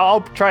 Okay,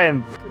 I'll try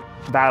and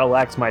battle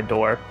axe my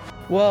door.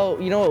 Well,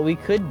 you know what we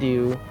could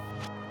do?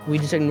 We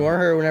just ignore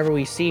her whenever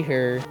we see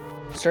her,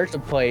 search the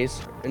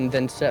place, and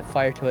then set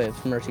fire to it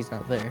if Mercy's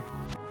not there.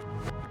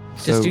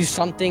 Just So- do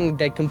something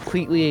that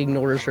completely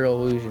ignores her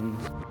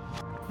illusions.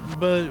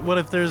 But what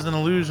if there's an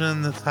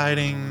illusion that's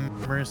hiding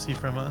Mercy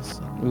from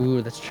us,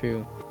 Ooh, that's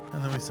true.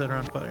 and then we set her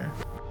on fire?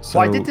 So,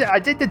 Well, I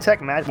did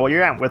detect magic. Well,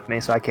 you're not with me,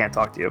 so I can't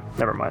talk to you.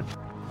 Never mind.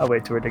 I'll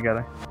wait till we're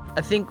together.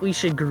 I think we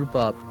should group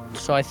up.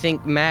 So I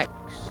think, Max,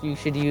 you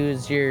should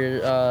use your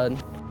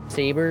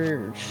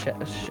saber,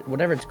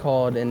 whatever it's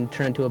called, and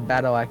turn it into a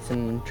battle axe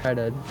and try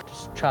to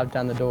just chop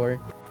down the door.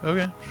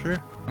 Okay, sure.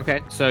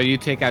 Okay, so you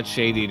take out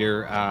Shade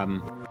Eater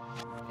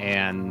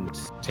and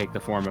take the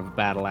form of a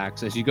battle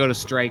axe. As you go to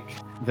strike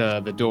the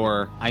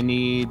door, I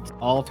need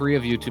all three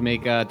of you to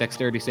make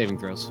dexterity saving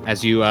throws.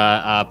 As you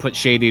put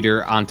Shade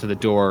Eater onto the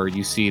door,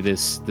 you see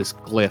this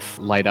glyph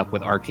light up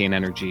with arcane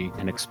energy.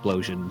 An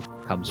explosion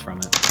comes from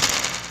it.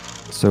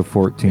 So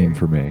 14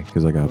 for me,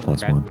 because I got a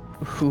plus Okay. 1.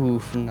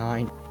 Oof,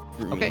 9.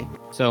 for me. Okay,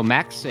 so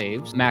Max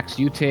saves. Max,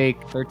 you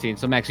take 13.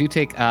 So Max, you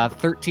take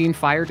 13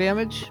 fire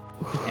damage,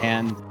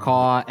 and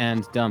Caw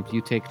and Dump,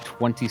 you take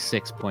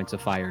 26 points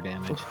of fire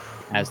damage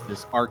as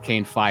this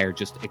arcane fire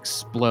just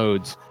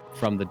explodes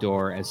from the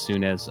door as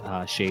soon as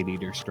Shade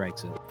Eater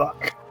strikes it.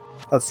 Fuck.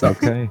 That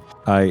sucks. Okay.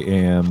 I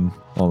am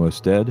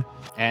almost dead.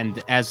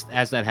 And as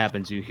that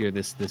happens, you hear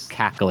this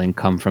cackling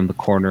come from the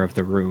corner of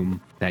the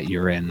room that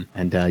you're in,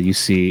 and you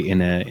see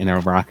in a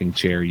rocking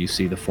chair, you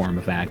see the form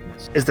of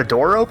Agnes. Is the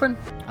door open?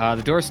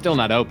 The door's still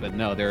not open.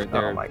 No, they're.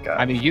 Oh my god.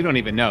 I mean, you don't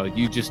even know.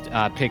 You just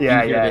pick.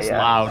 Yeah, you hear yeah, this yeah.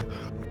 loud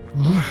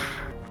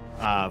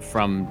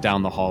from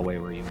down the hallway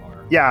where you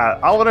are. Yeah,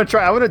 I'm gonna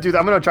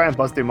try and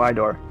bust through my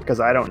door because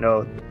I don't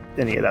know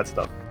any of that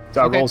stuff.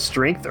 So Okay. I roll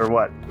strength or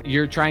what?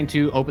 You're trying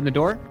to open the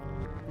door.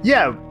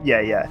 Yeah.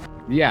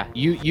 Yeah,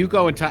 you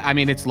go and I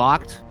mean, it's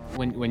locked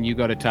when you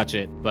go to touch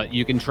it, but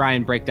you can try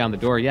and break down the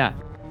door. Yeah,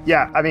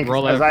 Yeah, I mean,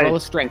 roll as I- a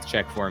strength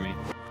check for me.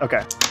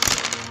 okay.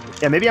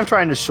 Yeah, maybe I'm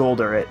trying to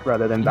shoulder it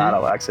rather than Mhm.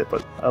 battle axe it,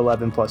 but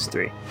 11 plus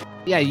 3.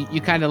 Yeah, you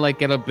kind of like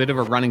get a bit of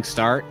a running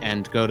start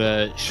and go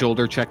to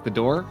shoulder check the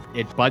door.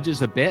 It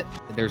budges a bit.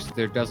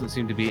 There doesn't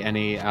seem to be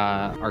any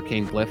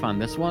arcane glyph on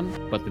this one,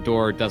 but the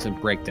door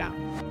doesn't break down.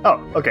 Oh,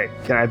 okay.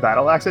 Can I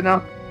battle axe it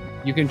now?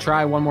 You can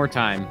try one more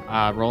time.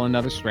 Roll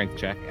another strength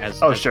check as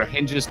Sure. the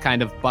hinges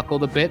kind of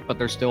buckled a bit, but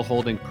they're still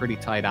holding pretty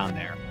tight on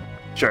there.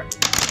 Sure.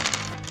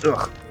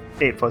 Ugh.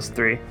 8 plus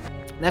 3.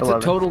 That's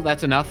 11. a total.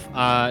 That's enough.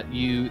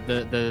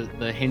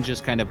 The hinges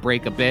kind of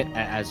break a bit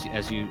as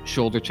you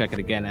shoulder check it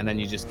again, and then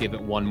you just give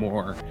it one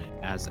more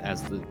as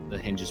the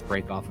hinges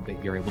break off a bit.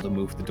 You're able to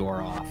move the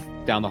door off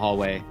down the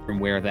hallway from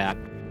where that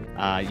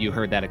you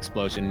heard that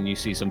explosion, and you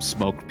see some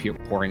smoke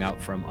pouring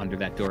out from under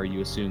that door.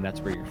 You assume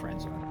that's where your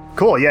friends are.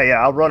 Cool. Yeah.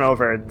 I'll run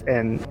over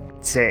and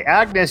say,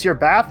 Agnes, your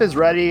bath is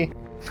ready.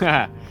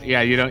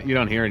 Yeah, you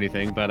don't hear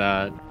anything,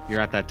 but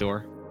you're at that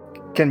door.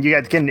 Can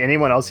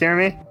anyone else hear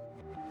me?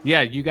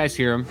 Yeah, you guys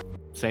hear him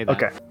say that.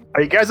 Okay.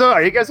 Are you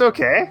guys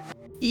okay?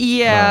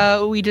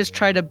 Yeah, we just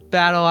tried to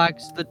battle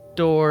axe the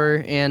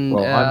door and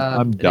Well,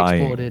 I'm it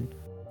dying. exploded.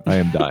 I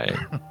am dying.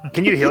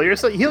 Can you heal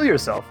yourself? Heal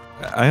yourself.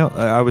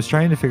 I was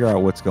trying to figure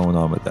out what's going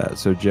on with that.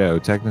 So Joe,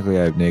 technically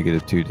I have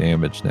 -2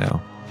 damage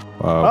now.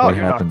 Oh, What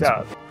you're happens? knocked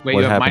out. Wait,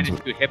 What you have happens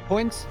 -2 hit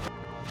points?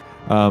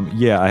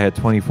 Yeah, I had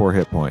 24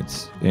 hit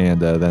points,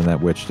 and then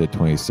that witch did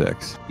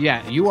 26.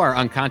 Yeah, you are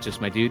unconscious,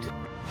 my dude.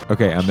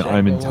 Okay, Shit,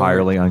 I'm go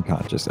entirely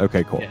unconscious.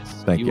 Okay, cool.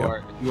 Yes. Thank you.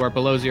 You are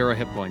below 0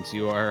 hit points.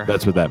 You are.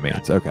 That's what that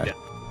means. Okay. Yeah.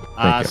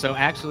 Thank you. So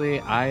actually,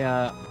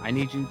 I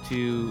need you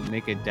to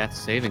make a death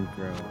saving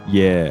throw.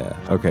 Yeah.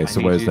 Okay,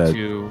 so what is that?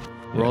 To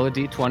roll a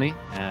d20.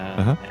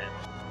 Uh-huh. And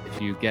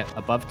if you get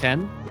above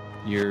 10,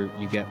 you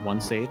get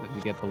 1 save. If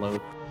you get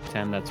below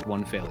 10, that's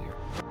 1 failure.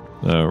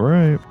 All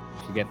right.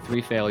 If you get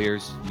 3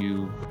 failures,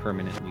 you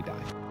permanently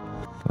die.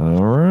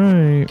 All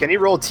right. Can you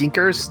roll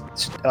Tinker's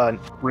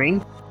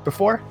ring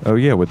before? Oh,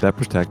 yeah. Would that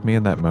protect me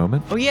in that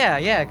moment? Oh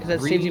yeah, because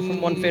that saves you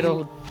from one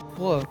fatal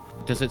blow.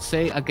 Does it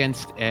say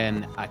against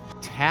an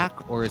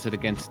attack or is it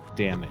against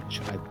damage?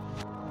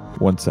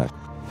 1 sec.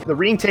 The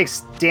ring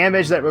takes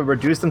damage that would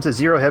reduce them to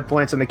 0 hit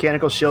points. A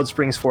mechanical shield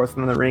springs forth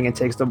from the ring and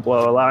takes the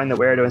blow, allowing the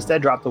wearer to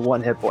instead drop to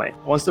 1 hit point.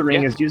 Once the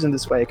ring is used in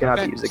this way, it cannot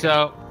be used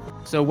again.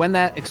 So when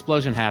that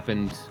explosion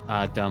happened,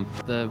 Dump,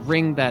 the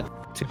ring that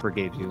Tipper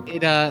gave you,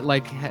 it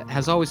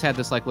has always had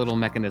this like little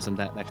mechanism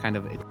that kind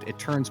of it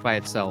turns by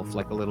itself,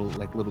 like little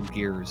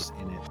gears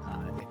in it.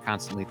 It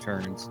constantly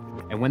turns,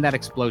 and when that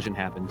explosion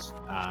happens,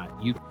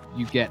 you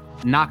get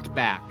knocked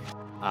back,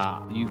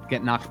 you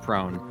get knocked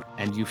prone,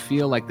 and you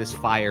feel like this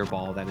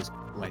fireball that is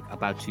like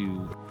about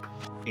to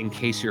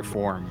encase your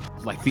form,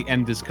 like the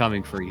end is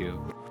coming for you.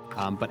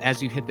 But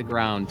as you hit the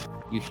ground,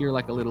 you hear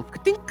like a little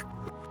ka-tink,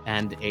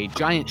 and a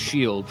giant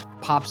shield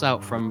pops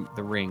out from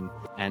the ring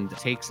and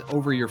takes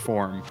over your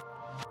form,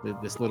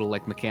 this little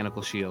like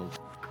mechanical shield,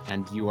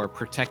 and you are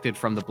protected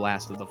from the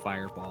blast of the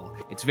fireball.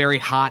 It's very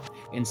hot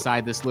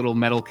inside this little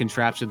metal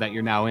contraption that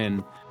you're now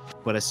in,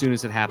 but as soon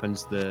as it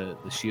happens, the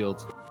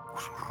shield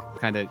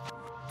kind of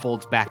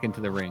folds back into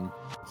the ring.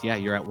 Yeah,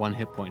 you're at 1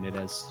 hit point. It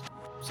has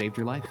saved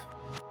your life.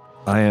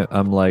 I'm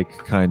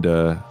kind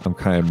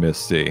of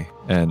misty,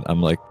 and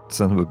I'm like,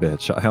 son of a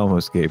bitch, I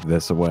almost gave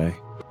this away.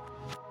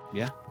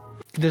 Yeah.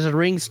 Does the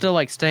ring still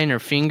like stay in her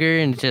finger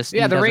and just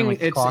Yeah, the doesn't, ring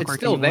like, it's clockwork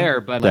still anymore?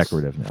 there, but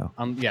Decorative now.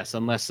 Yes,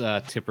 unless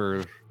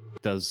Tipper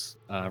does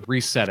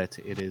reset it,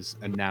 it is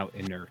now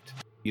inert.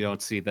 You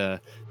don't see the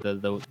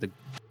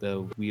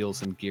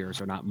wheels and gears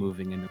are not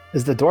moving in.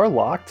 Is the door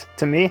locked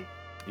to me?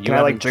 You Can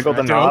I, like, haven't jiggle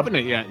the tried to knob? Open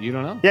it yet? You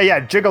don't know. Yeah,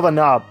 jiggle the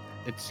knob.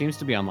 It seems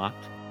to be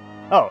unlocked.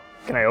 Oh,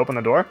 can I open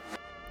the door?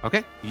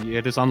 Okay,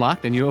 it is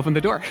unlocked, and you open the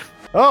door.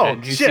 Oh,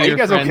 And you shit, see are you your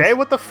guys friends- okay?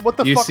 What the fuck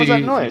was that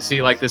You noise?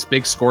 see like this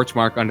big scorch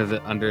mark under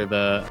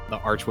the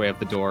archway of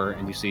the door,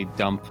 and you see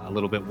Dump, a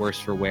little bit worse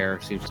for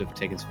wear, seems to have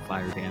taken some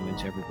fire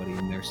damage. Everybody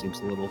in there seems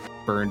a little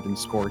burned and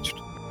scorched.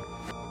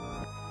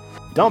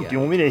 Dump, Yeah. you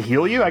want me to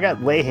heal you? I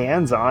got lay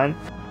hands on.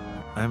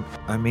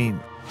 I mean,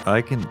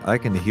 I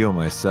can heal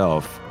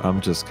myself.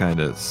 I'm just kind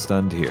of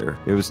stunned here.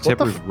 It was What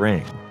the Tipper's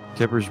ring.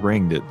 Tipper's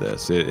ring did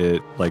this.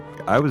 It like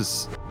I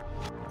was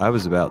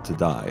about to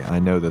die. I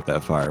know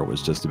that fire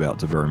was just about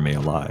to burn me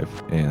alive,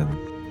 and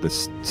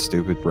this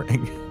stupid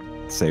ring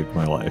saved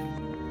my life.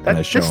 And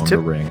I show This him the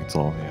ring. It's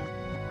all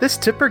This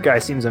Tipper guy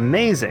seems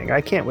amazing. I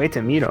can't wait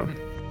to meet him.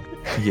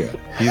 yeah.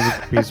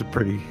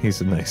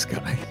 He's a nice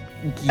guy.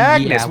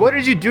 Agnes, Yeah. what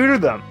did you do to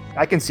them?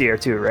 I can see her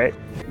too, right?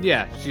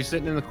 Yeah, she's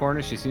sitting in the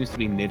corner. She seems to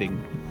be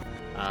knitting.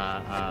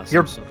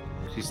 You're-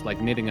 She's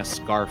like knitting a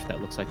scarf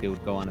that looks like it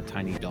would go on a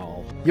tiny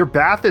doll. Your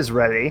bath is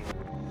ready.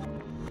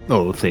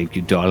 Oh, thank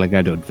you, darling.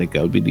 I don't think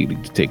I'll be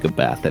needing to take a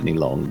bath any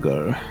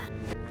longer.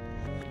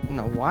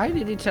 No, why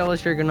did he tell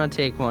us you're gonna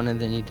take one and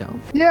then you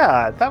don't?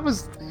 Yeah, I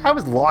was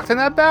locked in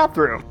that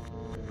bathroom.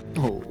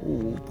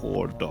 Oh,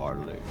 poor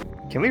darling.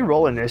 Can we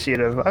roll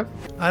initiative?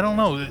 I don't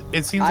know.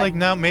 It seems like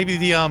now maybe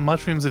the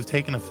mushrooms have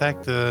taken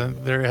effect.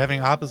 They're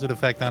having opposite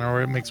effect on her,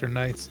 where it makes her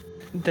nice.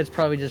 That's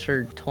probably just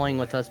her toying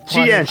with us.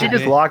 She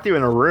just locked you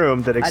in a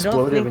room that I don't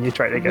exploded think when you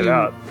tried to get we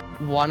out.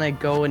 want to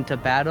go into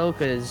battle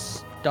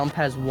because Dump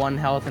has 1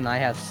 health and I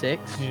have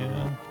 6.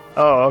 Yeah.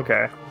 Oh,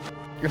 okay.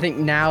 I think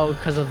now,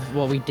 because of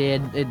what we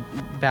did,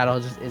 battle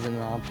just isn't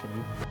an option.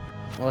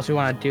 Unless we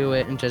want to do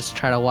it and just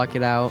try to walk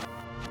it out.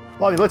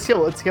 Well, I mean, let's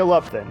heal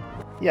up then.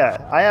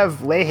 Yeah, I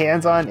have lay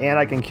hands on and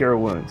I can cure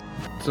wounds.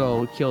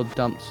 So kill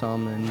Dump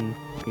some and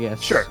I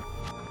guess. Sure.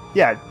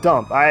 Yeah,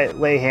 Dump. I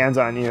lay hands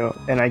on you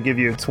and I give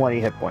you 20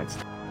 hit points.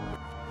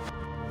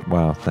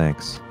 Wow,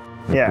 thanks.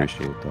 I Yeah.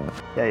 appreciate that.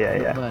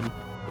 Yeah. Bud,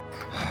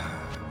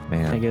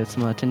 can I Man. get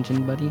some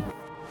attention, buddy?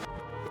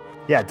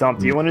 Yeah, Dump,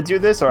 do you want to do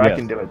this or I Yes.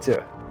 can do it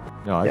too?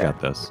 No, I Yeah. got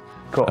this.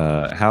 Cool.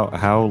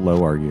 How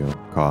low are you,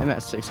 Cough? I'm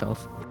at 6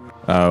 health.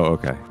 Oh,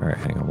 okay. All right,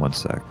 hang on 1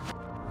 sec.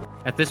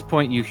 At this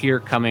point, you hear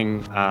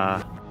coming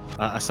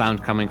a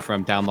sound coming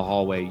from down the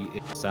hallway.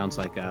 It sounds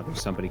like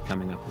there's somebody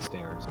coming up the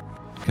stairs.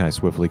 Can I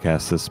swiftly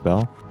cast this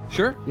spell?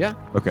 Sure. Yeah.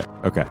 Okay.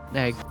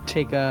 I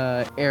take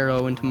a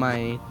arrow into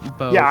my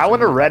bow. Yeah, I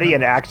want to ready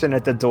an action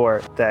at the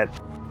door that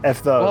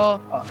if the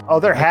Well,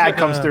 other hag think,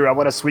 comes through, I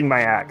want to swing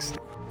my axe.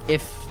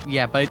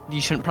 but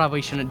you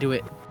probably shouldn't do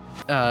it.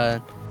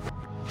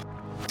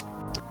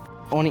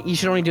 You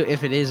should only do it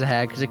if it is a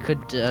hag, because it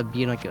could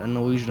be like an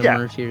illusion of Yeah.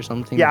 mercy or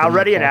something. Yeah, that I'll doesn't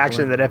ready an fall for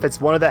action it. that if it's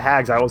one of the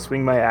hags, I will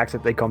swing my axe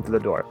if they come through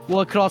the door.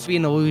 Well, it could also be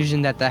an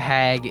illusion that the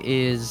hag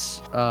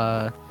is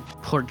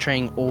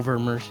portraying over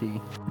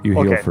mercy. You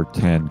heal Okay. for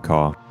 10,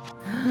 Caw.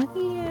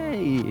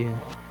 Yay!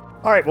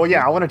 All right, well,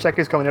 yeah, I want to check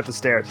who's coming up the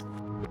stairs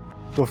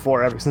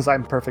since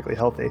I'm perfectly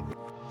healthy.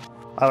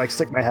 I like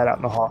stick my head out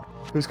in the hall.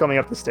 Who's coming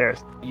up the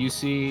stairs? You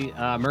see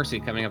Mercy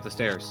coming up the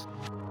stairs.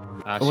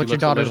 She What's your looks a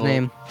daughter's little-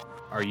 name?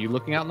 Are you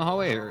looking out in the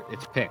hallway, or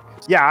it's Pick?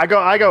 Yeah, I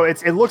go.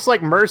 It looks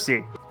like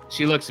Mercy.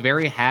 She looks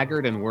very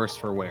haggard and worse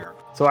for wear.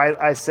 So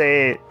I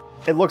say,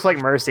 it looks like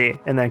Mercy,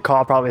 and then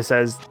Call probably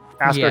says,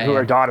 ask her Yeah, who yeah.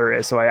 her daughter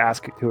is. So I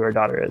ask who her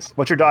daughter is.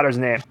 What's your daughter's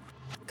name?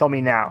 Tell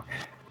me now.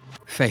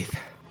 Faith.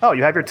 Oh,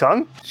 you have your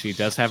tongue? She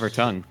does have her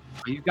tongue.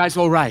 Are you guys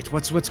all right?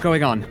 What's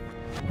going on?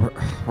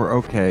 We're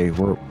okay.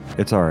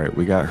 It's all right.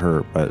 We got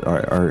hurt, but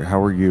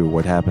how are you?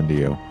 What happened to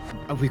you?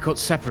 We got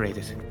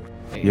separated.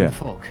 In Yeah. the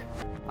fog.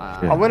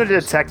 I want to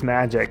detect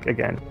magic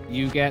again.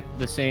 You get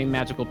the same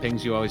magical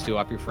pings you always do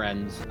off your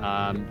friends.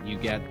 You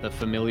get the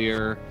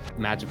familiar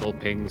magical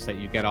pings that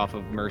you get off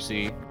of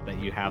Mercy that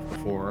you have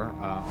before,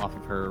 off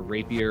of her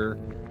rapier,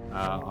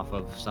 off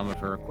of some of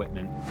her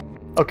equipment.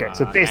 Okay,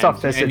 so based and-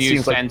 off this, and it you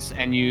seems like sense,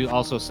 and you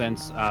also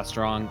sense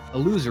strong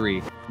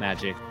illusory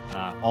magic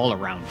all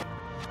around you.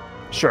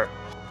 sure.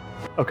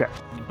 Okay,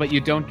 But you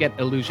don't get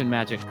illusion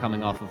magic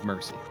coming off of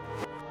Mercy.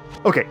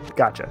 okay,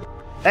 gotcha.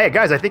 Hey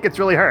guys, I think it's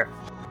really her.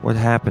 What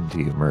happened to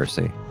you,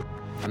 Mercy?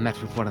 I met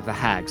with one of the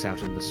hags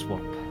out in the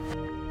swamp.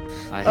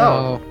 I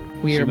Oh.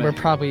 We're may-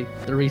 probably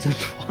the reason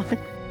why.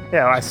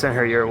 Yeah, I sent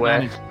her your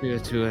way.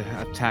 managed to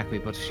attack me,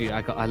 but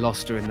I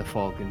lost her in the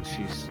fog, and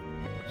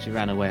she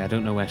ran away. I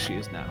don't know where she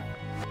is now.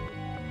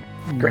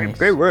 Great, Nice.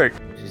 great work.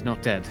 She's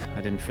not dead.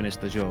 I didn't finish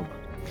the job.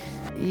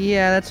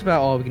 Yeah, that's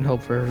about all we can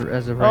hope for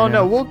as of right Oh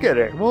now. no, we'll get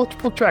her. We'll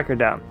track her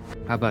down.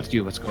 How about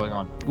you? What's going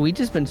on? We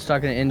just been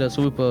stuck in a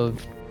swoop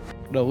of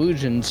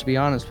illusions, to be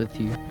honest with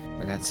you.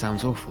 That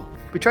sounds awful.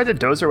 We tried to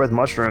dose her with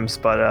mushrooms,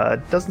 but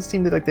it doesn't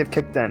seem like they've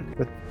kicked in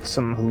with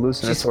some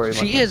hallucinatory.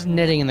 She mushrooms. is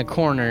knitting in the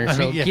corner, I so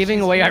mean, yeah, giving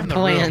she's away our in the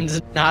room. plans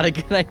is not a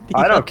good idea.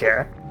 I don't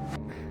care.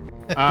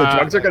 The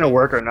drugs are gonna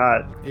work or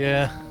not.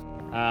 Yeah.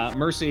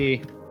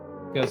 Mercy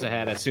goes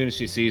ahead. As soon as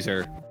she sees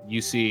her,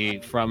 you see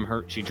from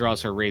her, she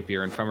draws her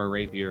rapier, and from her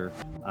rapier,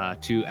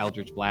 two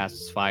Eldritch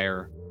Blasts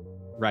fire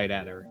right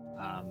at her.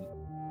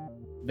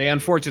 They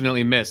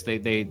unfortunately miss.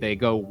 They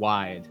go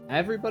wide.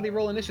 Everybody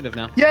roll initiative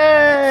now.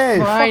 Yay!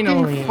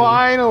 Finally. Fucking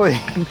finally!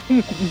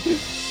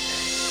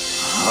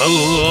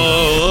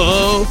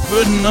 Hello,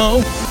 for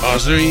no,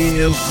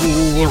 Azrael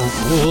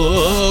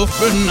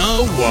for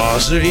no,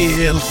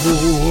 Azrael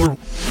for.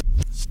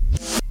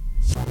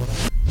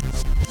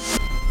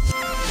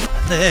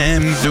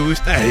 Them do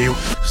stay,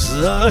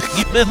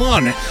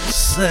 Sakibelon,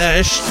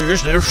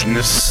 Sasters,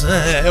 Nerfness,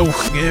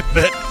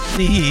 Elkibet,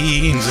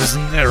 Deans,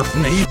 Nerf,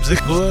 Nabes, the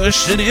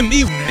question,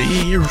 immune,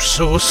 here,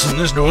 so, and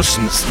there's no,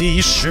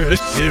 the shirt,